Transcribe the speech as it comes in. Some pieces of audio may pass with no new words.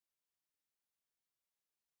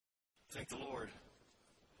Thank the Lord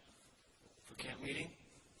for camp meeting,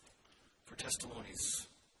 for testimonies,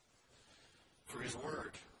 for His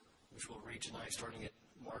Word, which we'll read tonight, starting at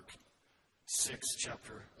Mark 6,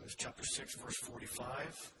 chapter 6, verse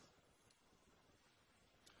 45.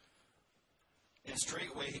 And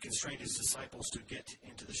straightway He constrained His disciples to get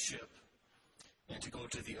into the ship and to go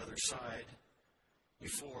to the other side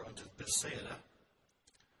before unto Bethsaida,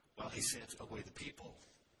 while He sent away the people.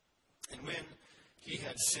 And when He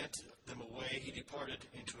had sent them away, He departed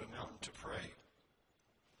into a mountain to pray.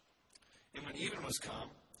 And when even was come,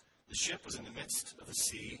 the ship was in the midst of the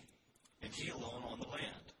sea, and He alone on the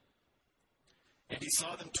land. And He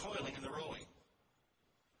saw them toiling in the rowing,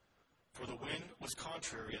 for the wind was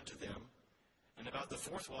contrary unto them. And about the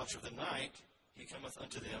fourth watch of the night, He cometh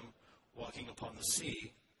unto them, walking upon the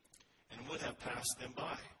sea, and would have passed them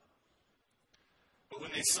by. But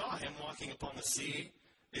when they saw Him walking upon the sea,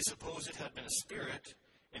 they supposed it had been a spirit,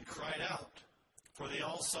 and cried out, for they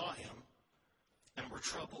all saw Him, and were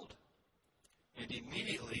troubled. And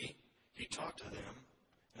immediately He talked to them,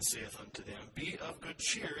 and saith unto them, Be of good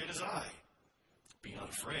cheer, it is I. Be not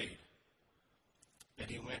afraid. And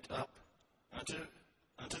He went up unto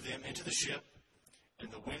them into the ship, and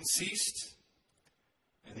the wind ceased,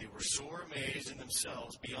 and they were sore amazed in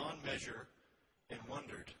themselves beyond measure, and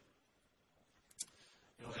wondered.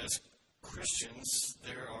 As Christians,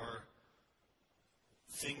 there are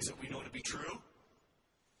things that we know to be true,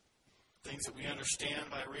 things that we understand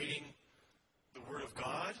by reading the Word of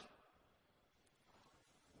God.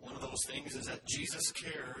 One of those things is that Jesus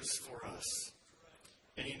cares for us,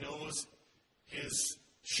 and He knows His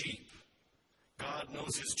sheep. God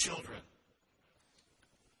knows His children.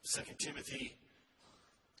 2 Timothy,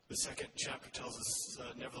 the 2nd chapter tells us,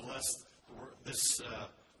 nevertheless,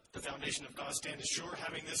 the foundation of God standeth sure,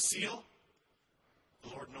 having this seal, the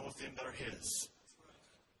Lord knoweth them that are His.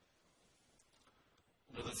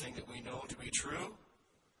 Another thing that we know to be true,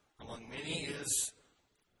 among many, is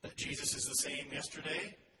that Jesus is the same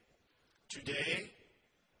yesterday, today,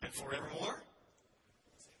 and forevermore.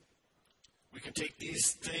 We can take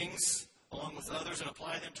these things along with others and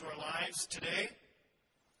apply them to our lives today.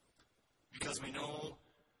 Because we know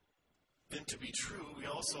them to be true, we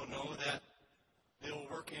also know that they will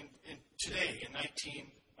work in today, in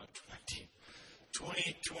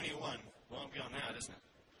 2021. Long beyond that, isn't it?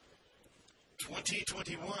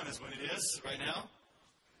 2021 is when it is right now.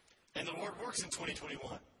 And the Lord works in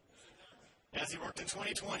 2021. As He worked in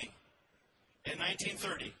 2020, in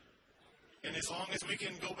 1930. And as long as we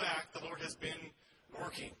can go back, the Lord has been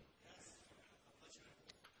working.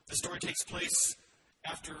 The story takes place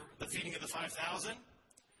after the feeding of the 5,000,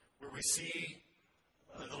 where we see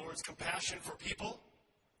the Lord's compassion for people.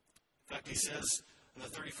 In fact, He says in the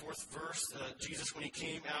 34th verse, Jesus, when He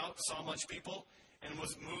came out, saw much people and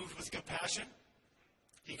was moved with compassion.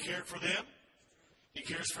 He cared for them. He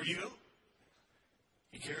cares for you.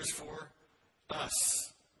 He cares for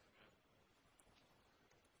us.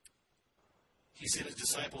 He sent His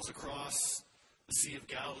disciples across the Sea of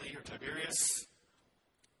Galilee, or Tiberias,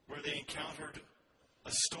 where they encountered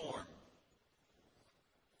a storm.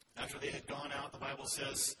 After they had gone out, the Bible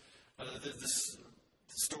says, this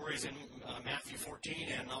story is in Matthew 14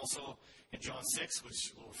 and also in John 6,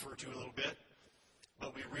 which we'll refer to a little bit.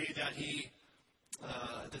 But we read that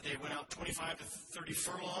that they went out 25 to 30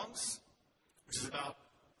 furlongs, which is about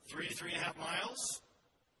 3 to 3.5 miles.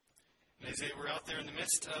 And as they were out there in the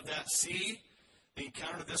midst of that sea, they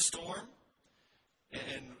encountered this storm.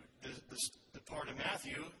 And the part of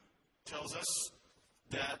Matthew tells us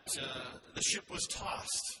that the ship was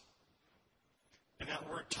tossed. And that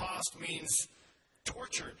word tossed means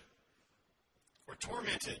tortured or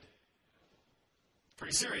tormented.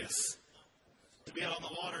 Pretty serious. To be out on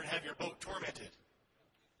the water and have your boat tormented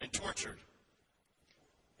and tortured.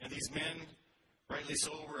 And these men, rightly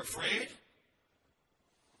so, were afraid.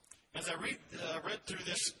 As I read through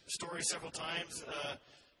this story several times,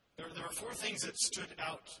 there were 4 things that stood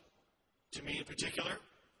out to me in particular.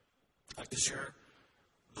 I'd like to share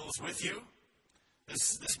those with you.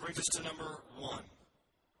 This brings us to number 1.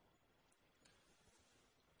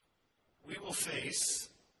 We will face,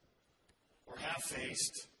 or have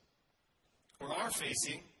faced, or are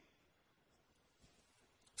facing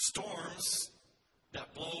storms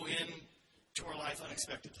that blow into our life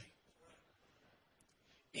unexpectedly.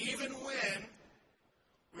 Even when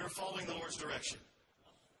we are following the Lord's direction.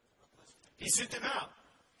 He sent them out.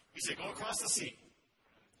 He said, go across the sea.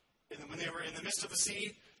 And when they were in the midst of the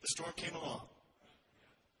sea, the storm came along.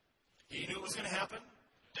 He knew it was going to happen.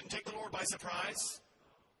 Didn't take the Lord by surprise.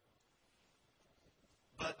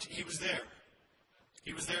 But He was there.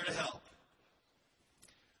 He was there to help.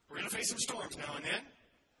 We're going to face some storms now and then.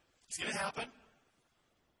 It's going to happen.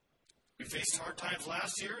 We faced hard times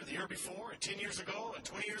last year, the year before, and 10 years ago, and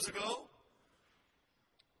 20 years ago.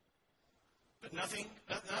 But nothing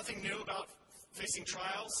new about facing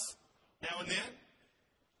trials now and then.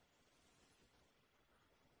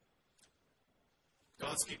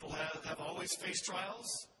 God's people have always faced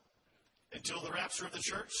trials. Until the rapture of the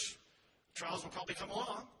church, trials will probably come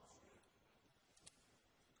along.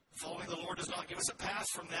 Following the Lord does not give us a pass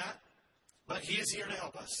from that, but He is here to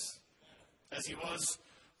help us, as He was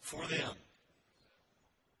for them.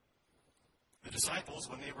 The disciples,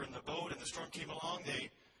 when they were in the boat and the storm came along,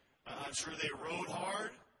 I'm sure they rowed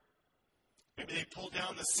hard. Maybe they pulled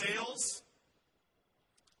down the sails.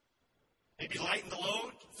 Maybe lightened the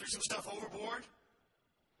load, threw some stuff overboard.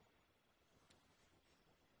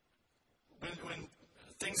 When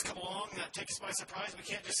things come along that take us by surprise, we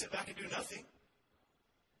can't just sit back and do nothing.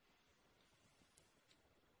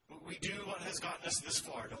 We do what has gotten us this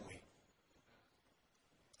far, don't we?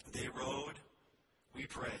 They rowed, we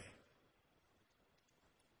pray.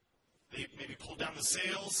 They maybe pulled down the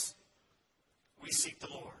sails, we seek the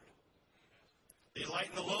Lord. They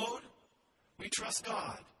lighten the load, we trust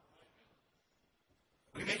God.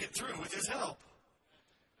 We make it through with His help.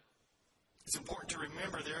 It's important to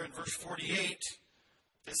remember there in verse 48,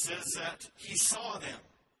 it says that He saw them.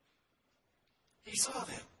 He saw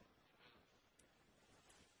them.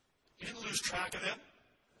 He didn't lose track of them.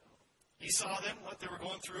 He saw them, what they were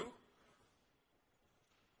going through.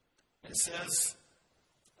 It says,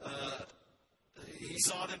 He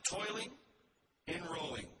saw them toiling and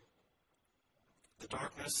rowing. The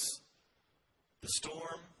darkness, the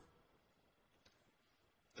storm,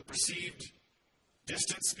 the perceived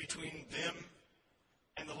distance between them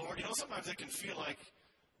and the Lord. You know, sometimes it can feel like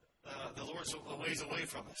the Lord's a ways away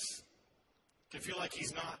from us. It can feel like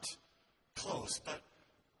He's not close, but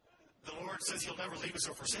the Lord says He'll never leave us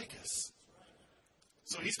or forsake us.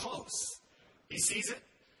 So He's close. He sees it.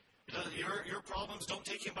 Your problems don't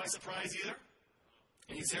take Him by surprise either.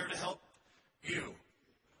 And He's there to help you.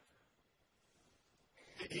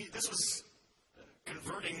 This was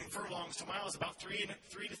converting furlongs to miles, about 3 to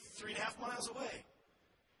 3.5 miles away.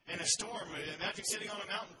 And a storm, imagine sitting on a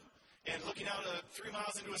mountain and looking out 3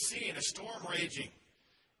 miles into a sea and a storm raging.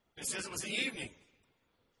 It says it was the evening.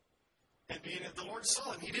 And the Lord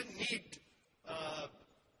saw them. He didn't need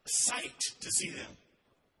sight to see them.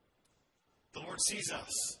 The Lord sees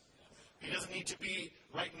us. He doesn't need to be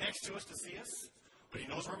right next to us to see us, but He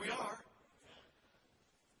knows where we are.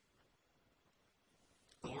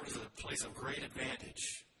 The Lord is a place of great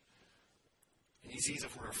advantage. And He sees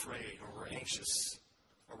if we're afraid, or we're anxious,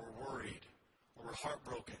 or we're worried, or we're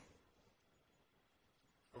heartbroken,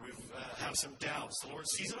 or we have some doubts. The Lord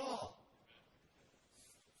sees it all.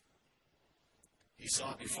 He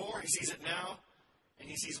saw it before, He sees it now, and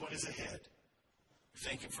He sees what is ahead.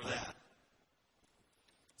 Thank Him for that.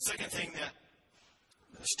 Second thing that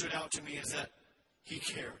stood out to me is that He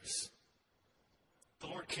cares. The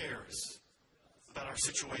Lord cares about our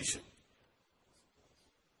situation.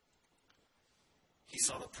 He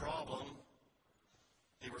saw the problem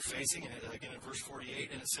they were facing, and again in verse 48,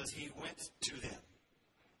 and it says He went to them.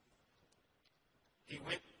 He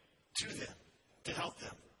went to them to help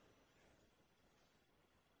them.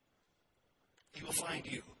 He will find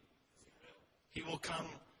you. He will come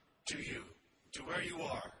to you, to where you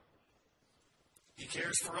are. He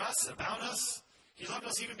cares for us, about us. He loved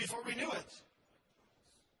us even before we knew it.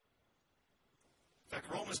 In fact,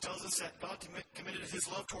 Romans tells us that God committed His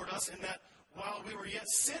love toward us in that while we were yet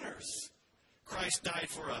sinners, Christ died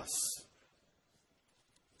for us.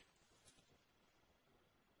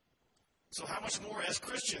 So how much more as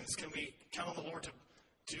Christians can we count on the Lord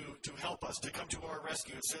to help us, to come to our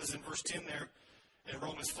rescue? It says in verse 10 there, in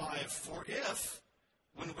Romans 5, for if,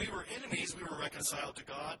 when we were enemies, we were reconciled to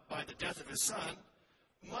God by the death of His Son,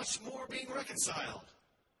 much more being reconciled.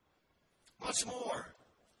 Much more.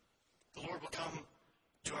 The Lord will come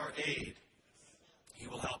to our aid. He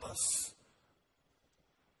will help us.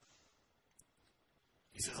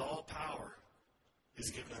 He says, all power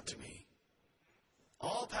is given unto me.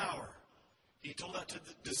 All power. He told that to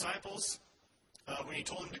the disciples when He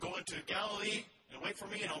told them to go into Galilee and wait for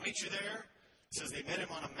me and I'll meet you there. It says they met Him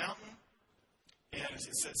on a mountain, and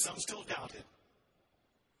it said some still doubted.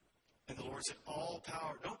 And the Lord said, all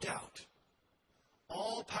power, don't doubt.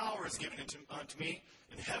 All power is given unto me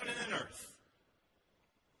in heaven and in earth.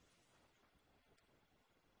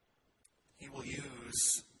 He will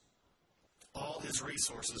use all His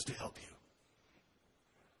resources to help you.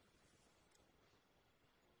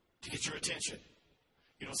 To get your attention.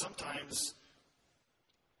 You know, sometimes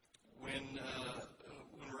when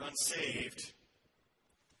we're unsaved.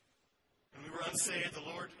 When we were unsaved, the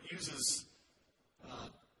Lord uses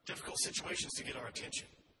difficult situations to get our attention.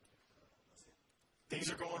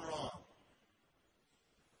 Things are going wrong.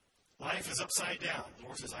 Life is upside down. The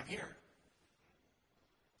Lord says, I'm here.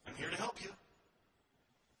 I'm here to help you.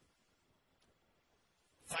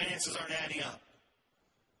 Finances aren't adding up.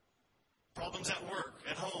 Problems at work,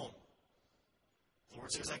 at home. The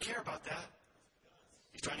Lord says, I care about that.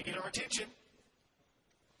 He's trying to get our attention.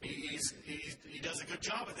 He does a good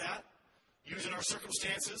job of that, using our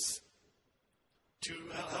circumstances to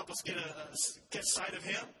help us get sight of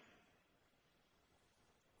Him.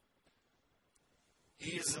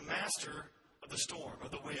 He is the master of the storm, of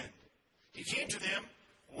the wind. He came to them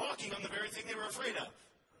walking on the very thing they were afraid of.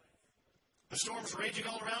 The storm's raging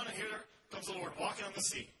all around, and here comes the Lord walking on the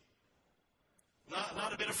sea.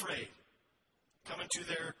 Not a bit afraid. Coming to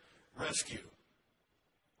their rescue.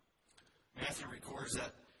 Matthew records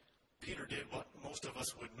that Peter did what most of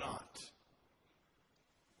us would not.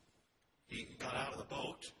 He got out of the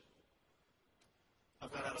boat.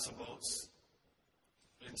 I've got out of some boats.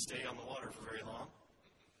 Didn't stay on the water for very long.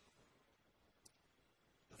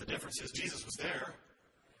 But the difference is Jesus was there.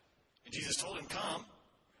 And Jesus told him, come.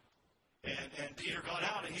 And Peter got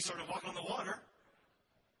out and he started walking on the water.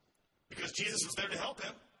 Because Jesus was there to help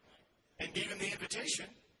him. And gave him the invitation.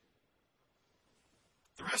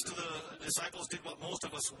 The rest of the disciples did what most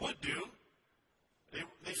of us would do.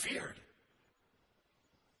 They feared.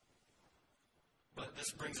 But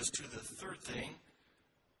this brings us to the third thing.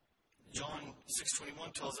 John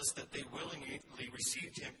 6:21 tells us that they willingly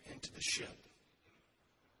received him into the ship.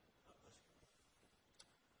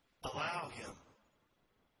 Allow him.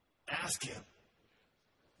 Ask him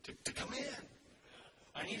to come in.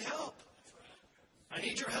 I need help. I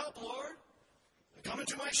need your help, Lord. Come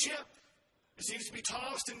into my ship. It seems to be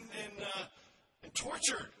tossed and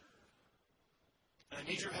tortured. I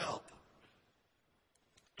need your help.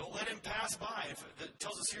 Don't let him pass by. It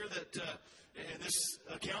tells us here that in this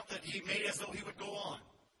account that he made as though he would go on.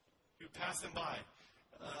 He would pass them by.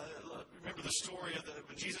 Remember the story of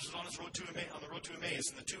when Jesus was on the road to Emmaus,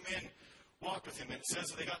 and the two men walked with him. And it says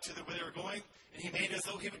that they got to where they were going, and he made as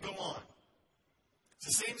though he would go on.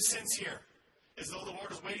 It's the same sense here, as though the Lord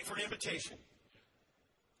was waiting for an invitation.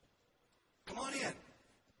 Come on in.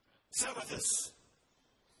 Sit with us.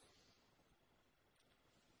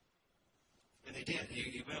 And they did.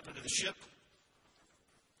 He went up into the ship,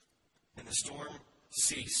 and the storm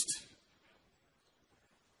ceased.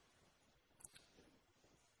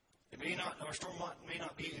 Our storm may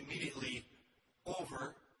not be immediately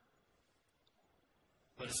over,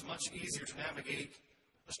 but it's much easier to navigate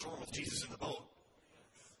a storm with Jesus in the boat.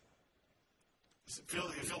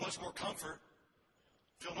 You feel much more comfort,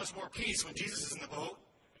 feel much more peace when Jesus is in the boat,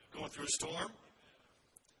 going through a storm.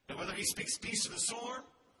 And whether he speaks peace to the storm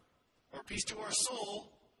or peace to our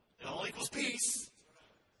soul, it all equals peace.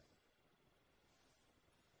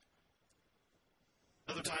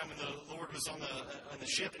 Another time when the Lord was on the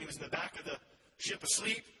ship and he was in the back of the ship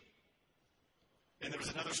asleep, and there was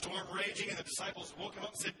another storm raging, and the disciples woke him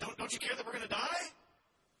up and said, Don't you care that we're going to die?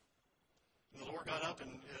 And the Lord got up,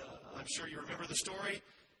 and I'm sure you remember the story.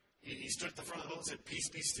 He stood at the front of the boat and said, Peace,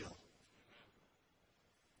 be still.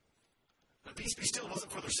 But peace, be still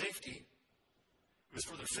wasn't for their safety. It was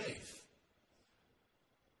for their faith.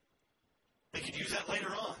 They could use that later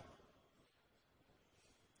on.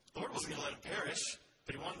 The Lord wasn't going to let them perish,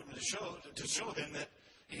 but he wanted them to show them that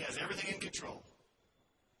he has everything in control.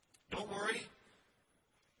 Don't worry.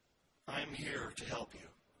 I'm here to help you.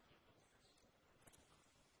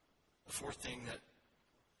 The fourth thing that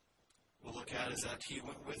we'll look at is that he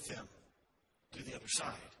went with them to the other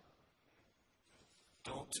side.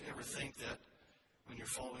 Don't ever think that when you're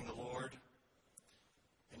following the Lord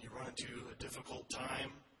and you run into a difficult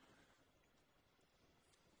time,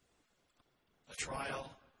 a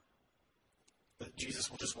trial, that Jesus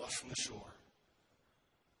will just watch from the shore.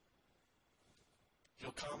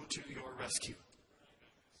 He'll come to your rescue.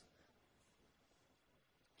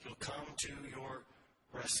 He'll come to your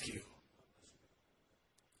rescue.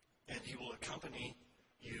 And he will accompany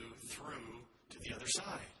you through to the other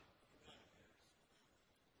side.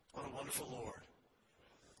 What a wonderful Lord.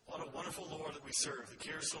 What a wonderful Lord that we serve, that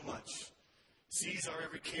cares so much, sees our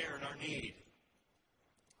every care and our need,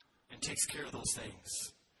 and takes care of those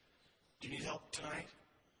things. Do you need help tonight?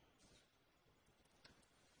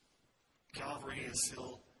 Calvary is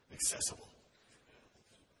still accessible.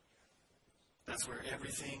 That's where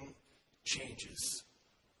everything changes.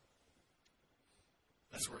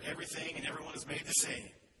 That's where everything and everyone is made the same.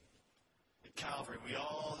 At Calvary, we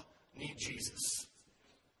all need Jesus.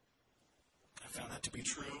 I found that that to be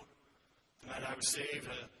true. The night I was saved,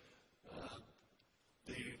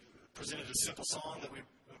 they presented a simple song that we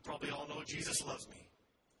probably all know, Jesus Loves Me.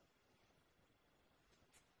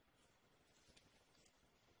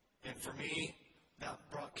 And for me, that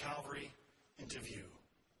brought Calvary into view.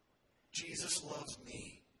 Jesus loves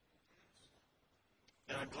me.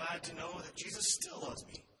 And I'm glad to know that Jesus still loves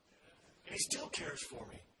me. And He still cares for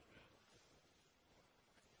me.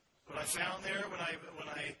 What I found there when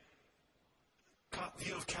I caught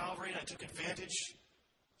view of Calvary and I took advantage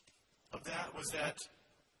of that was that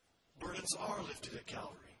burdens are lifted at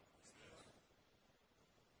Calvary.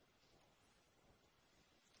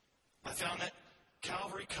 I found that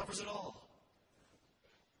Calvary covers it all.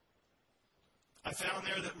 I found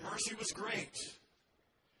there that mercy was great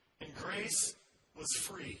and grace was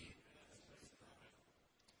free.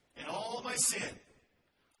 And all my sin,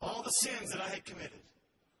 all the sins that I had committed,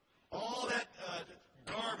 all that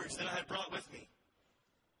garbage that I had brought with me,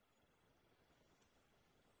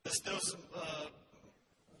 those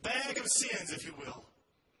bag of sins, if you will,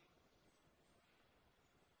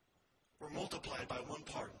 were multiplied by one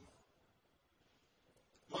pardon,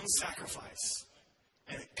 one sacrifice,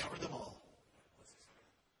 and it covered them all.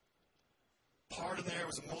 Pardon there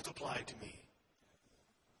was multiplied to me.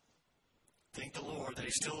 Thank the Lord that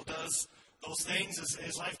He still does those things.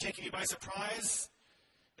 Is life taking you by surprise?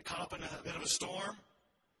 You're caught up in a bit of a storm?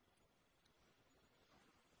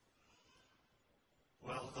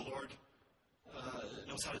 Well, the Lord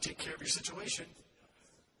knows how to take care of your situation.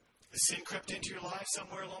 Has sin crept into your life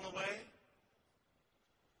somewhere along the way?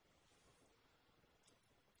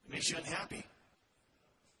 It makes you unhappy. It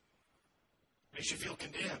makes you feel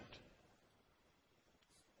condemned.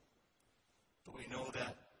 But we know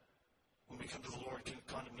that when we come to the Lord,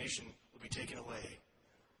 condemnation will be taken away.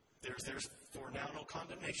 There's therefore now no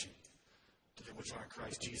condemnation to them which are in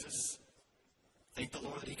Christ Jesus. Thank the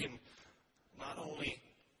Lord that He can not only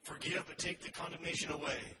forgive, but take the condemnation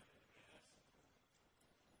away.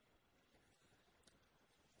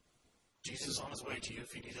 Jesus is on His way to you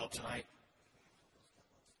if you need help tonight.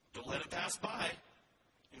 Don't let Him pass by.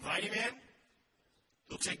 Invite Him in.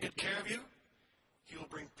 He'll take good care of you. He will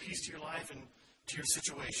bring peace to your life and to your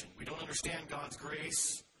situation. We don't understand God's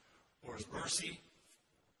grace or His mercy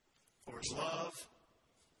or His love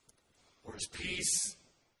or His peace,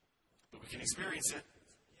 but we can experience it.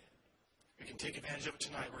 We can take advantage of it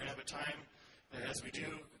tonight. We're going to have a time, as we do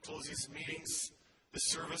close these meetings, this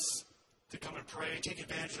service, to come and pray. Take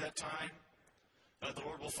advantage of that time. The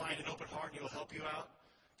Lord will find an open heart and He will help you out.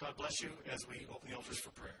 God bless you as we open the altars for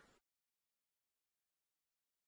prayer.